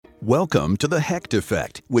Welcome to the Hecht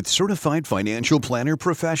Effect with certified financial planner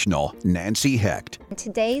professional Nancy Hecht.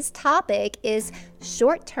 Today's topic is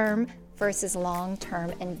short-term versus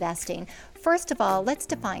long-term investing. First of all, let's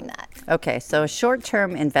define that. Okay, so a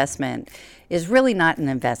short-term investment is really not an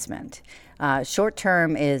investment.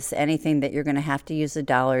 Short-term is anything that you're going to have to use the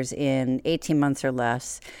dollars in 18 months or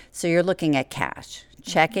less. So you're looking at cash,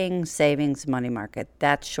 checking, savings, money market.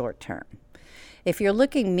 That's short-term. If you're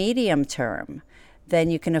looking medium-term, then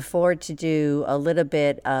you can afford to do a little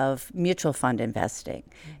bit of mutual fund investing.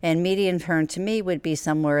 And medium term to me would be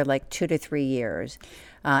somewhere like 2 to 3 years.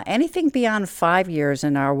 Anything beyond 5 years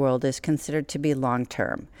in our world is considered to be long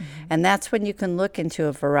term. And that's when you can look into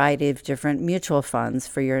a variety of different mutual funds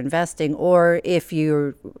for your investing, or if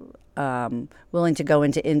you're willing to go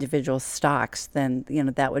into individual stocks, then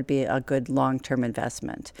that would be a good long-term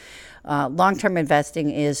investment. Long-term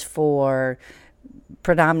investing is for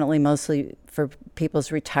predominantly mostly for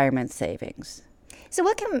people's retirement savings. So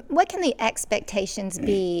what can the expectations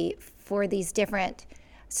be for these different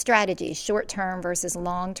strategies, short-term versus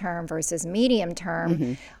long-term versus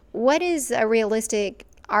medium-term? What is a realistic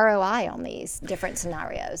ROI on these different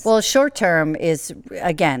scenarios? Well, short-term is,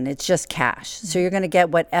 again, it's just cash. So you're going to get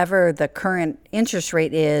whatever the current interest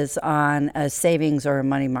rate is on a savings or a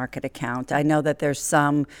money market account. I know that there's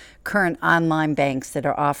some current online banks that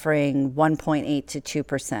are offering 1.8 to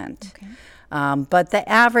 2%. Okay. But the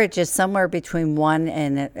average is somewhere between 1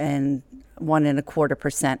 and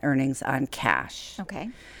 1.25% earnings on cash. Okay.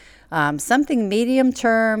 Something medium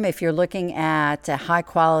term, if you're looking at a high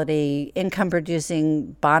quality income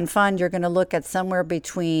producing bond fund, you're going to look at somewhere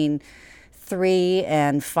between 3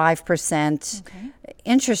 and 5%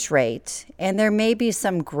 interest rate, and there may be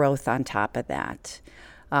some growth on top of that.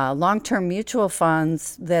 Long-term mutual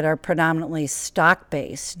funds that are predominantly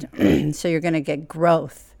stock-based, so you're going to get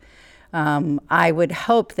growth. I would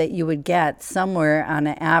hope that you would get somewhere on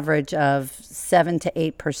an average of 7 to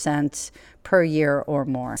 8% per year or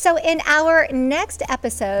more. So in our next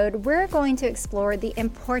episode, we're going to explore the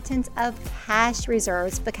importance of cash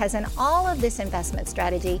reserves, because in all of this investment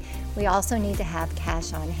strategy, we also need to have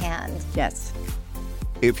cash on hand. Yes.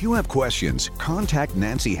 If you have questions, contact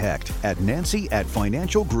Nancy Hecht at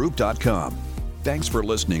nancy@financialgroup.com. Thanks for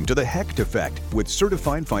listening to the Hecht Effect with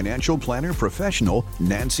certified financial planner professional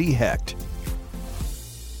Nancy Hecht.